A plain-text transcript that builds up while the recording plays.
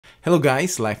Hello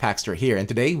guys, LifeHackster here, and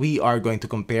today we are going to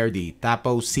compare the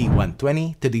Tapo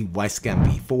C120 to the Wyze Cam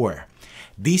V4.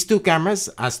 These two cameras,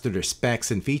 as to their specs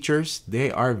and features,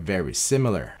 they are very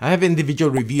similar. I have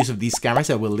individual reviews of these cameras.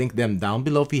 I will link them down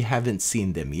below if you haven't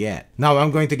seen them yet. Now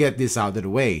I'm going to get this out of the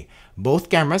way. Both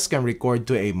cameras can record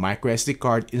to a microSD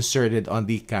card inserted on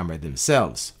the camera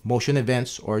themselves, motion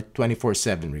events or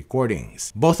 24/7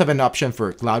 recordings. Both have an option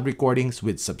for cloud recordings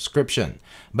with subscription,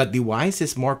 but the Wyze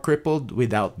is more crippled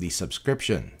without the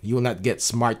subscription. You will not get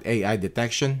smart AI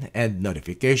detection and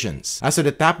notifications. As for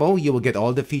the Tapo, you will get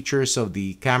all the features of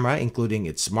the camera, including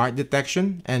its smart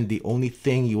detection, and the only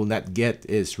thing you will not get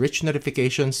is rich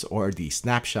notifications or the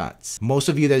snapshots. Most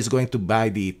of you that is going to buy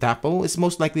the Tapo is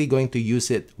most likely going to use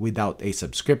it without a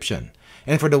subscription.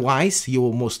 And for the Wyze, you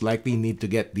will most likely need to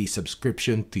get the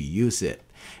subscription to use it.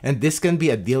 And this can be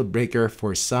a deal breaker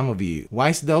for some of you.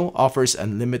 Wyze though offers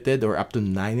unlimited or up to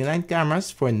 99 cameras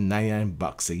for 99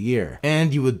 bucks a year.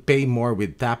 And you would pay more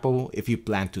with Tapo if you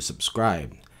plan to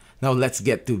subscribe. Now let's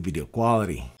get to video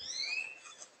quality.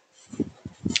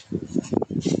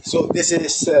 So this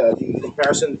is the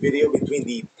comparison video between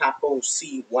the Tapo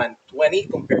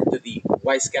C120 compared to the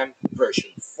Wyze Cam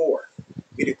version 4.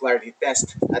 Video clarity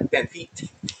test at 10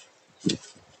 feet,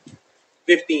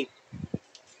 15,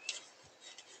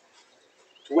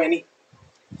 20,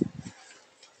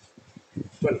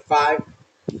 25,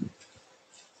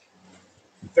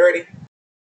 30,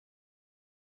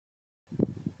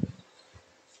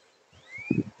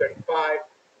 35,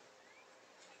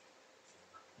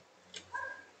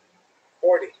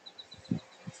 40.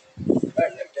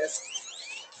 Back like this.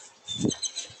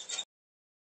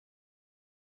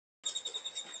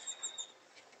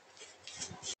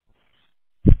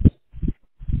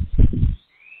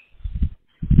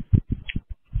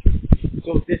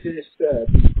 So this is the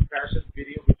comparison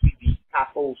video between the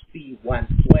Tapo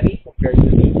C120 compared to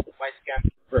the Wyze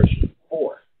Cam version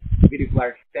 4. Video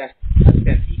clarity test at 10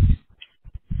 feet,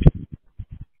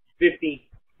 15,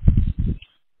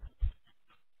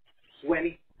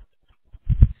 20,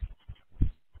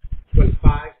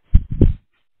 25,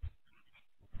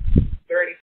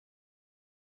 30,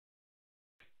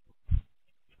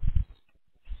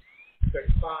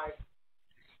 35,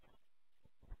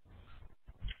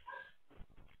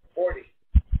 40.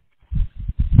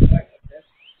 Like this.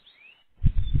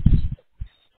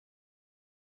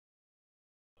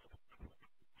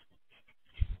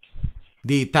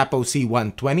 The Tapo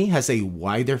C120 has a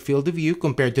wider field of view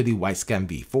compared to the Wyze Cam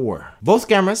V4. Both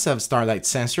cameras have starlight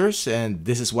sensors, and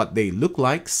this is what they look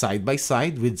like side by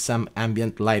side with some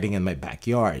ambient lighting in my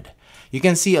backyard. You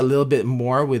can see a little bit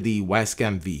more with the Wyze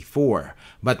Cam V4,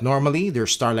 but normally their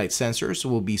starlight sensors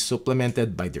will be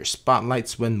supplemented by their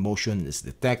spotlights when motion is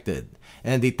detected.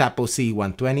 And the Tapo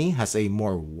C120 has a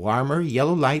more warmer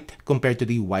yellow light compared to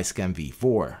the Wyze Cam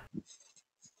V4.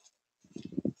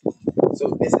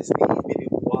 So this is the video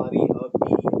quality of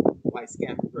the Wyze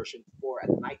Cam version 4 at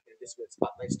night, and this with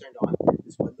spotlights turned on.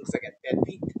 This one looks like at 10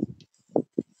 feet,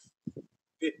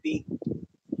 50,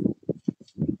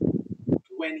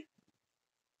 20,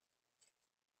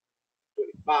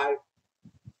 25,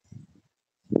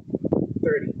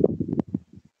 30.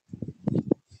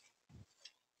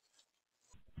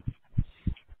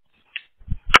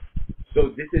 So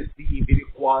this is the video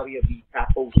quality of the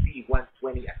Tapo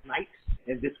C120 at night,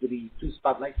 and this with the two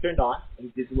spotlights turned on,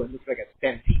 and this one looks like at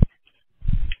 10 feet,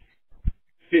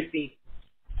 50,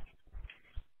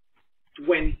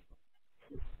 20,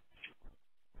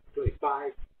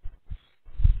 25,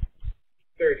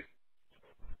 30.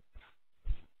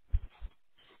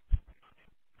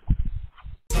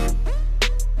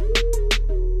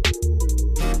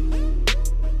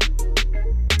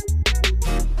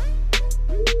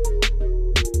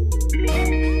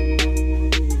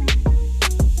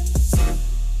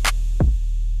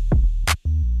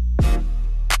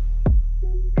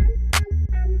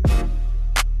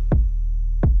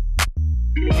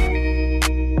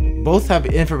 Both have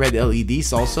infrared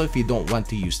LEDs also if you don't want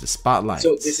to use the spotlights.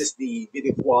 So this is the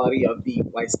video quality of the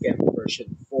Wyze Cam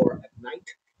version 4 at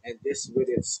night, and this with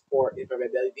its 4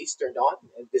 infrared LEDs turned on,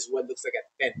 and this one looks like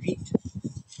at 10 feet,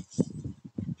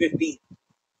 15,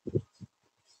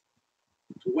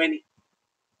 20,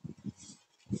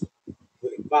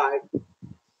 25,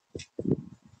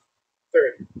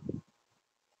 30.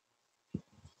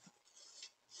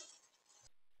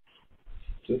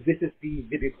 So this is the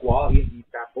video quality of the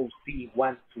Tapo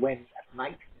C120 at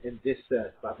night, and this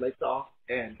spotlight's off,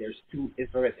 and there's two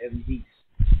infrared LEDs.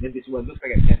 And this one looks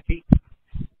like at 10 feet,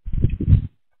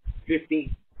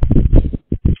 15,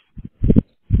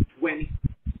 20,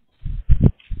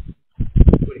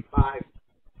 25,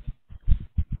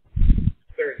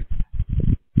 30.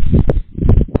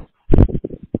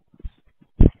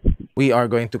 We are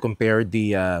going to compare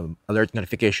the alert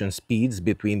notification speeds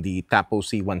between the Tapo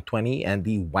C120 and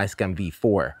the Wyze Cam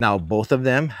V4. Now, both of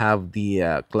them have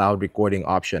the cloud recording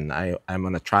option. I'm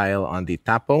on a trial on the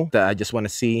Tapo. I just want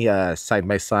to see side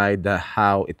by side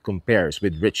how it compares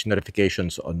with rich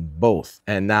notifications on both.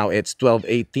 And now it's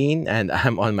 12:18 and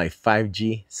I'm on my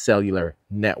 5G cellular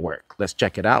network. Let's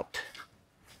check it out.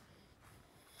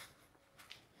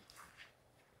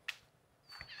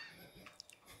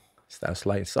 Status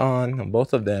lights on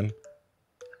both of them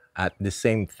at the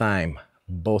same time.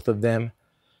 Both of them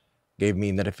gave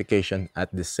me notification at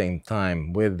the same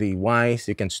time. With the Wyze,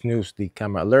 you can snooze the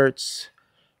camera alerts.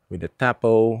 With the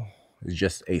Tapo, it's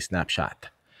just a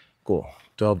snapshot. Cool.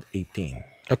 12:18.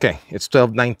 Okay, it's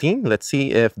 12:19. Let's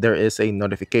see if there is a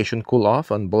notification cool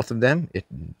off on both of them.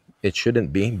 It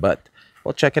shouldn't be, but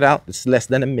we'll check it out. It's less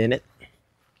than a minute.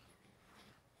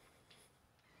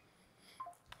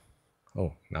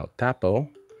 Oh, now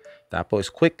Tapo is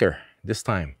quicker this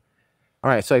time. All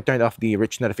right, so I turned off the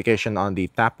rich notification on the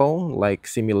Tapo, like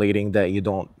simulating that you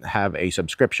don't have a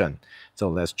subscription. So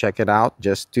let's check it out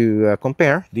just to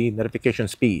compare the notification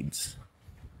speeds.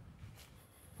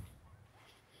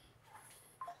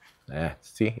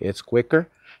 See, it's quicker.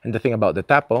 And the thing about the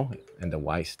Tapo, and the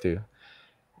Wyze too,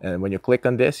 and when you click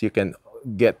on this, you can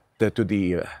get to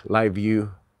the live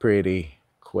view pretty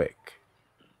quick.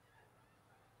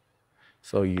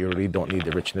 So you really don't need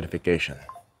the rich notification.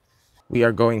 We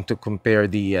are going to compare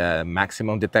the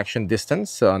maximum detection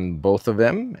distance on both of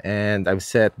them, and I've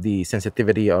set the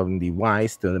sensitivity on the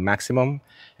Wyze to the maximum,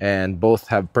 and both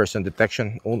have person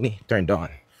detection only turned on.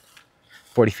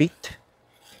 40 feet.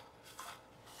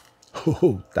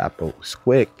 Oh, Tapo is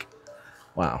quick.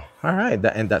 Wow. All right,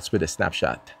 and that's with a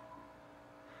snapshot.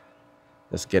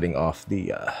 Just getting off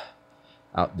the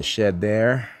out the shed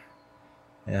there.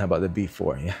 And how about the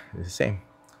V4? Yeah, it's the same.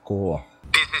 Cool.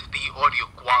 This is the audio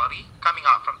quality coming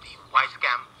out from the Wyze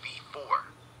Cam V4.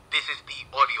 This is the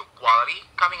audio quality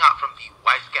coming out from the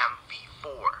Wyze Cam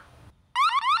V4.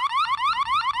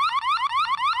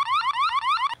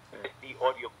 This is the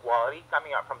audio quality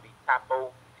coming out from the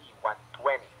Tapo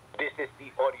C120. This is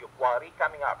the audio quality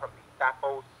coming out from the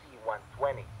Tapo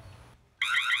C120.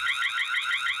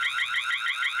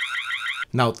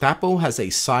 Now, Tapo has a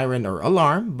siren or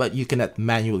alarm, but you cannot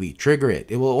manually trigger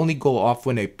it. It will only go off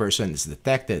when a person is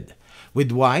detected.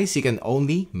 With Wyze, you can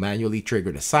only manually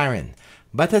trigger the siren,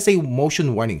 but has a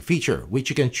motion warning feature, which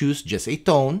you can choose just a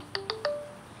tone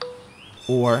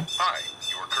or Hi,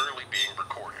 you are currently being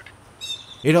recorded.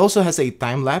 It also has a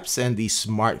time-lapse and the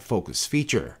smart focus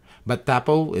feature. But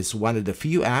Tapo is one of the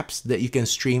few apps that you can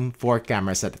stream 4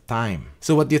 cameras at a time.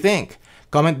 So what do you think?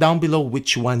 Comment down below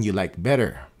which one you like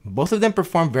better. Both of them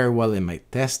perform very well in my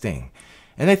testing.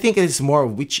 And I think it is more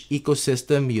which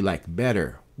ecosystem you like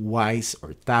better, Wyze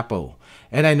or Tapo.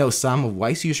 And I know some of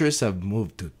Wyze users have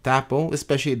moved to Tapo,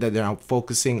 especially that they're now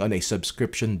focusing on a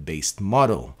subscription-based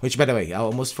model. Which, by the way, I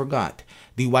almost forgot.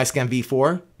 The Wyze Cam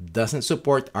V4 doesn't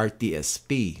support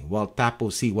RTSP, while Tapo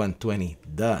C120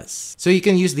 does. So you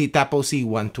can use the Tapo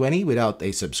C120 without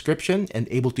a subscription and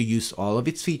able to use all of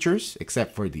its features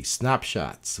except for the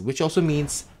snapshots, which also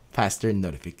means faster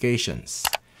notifications.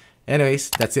 Anyways,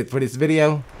 that's it for this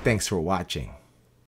video. Thanks for watching.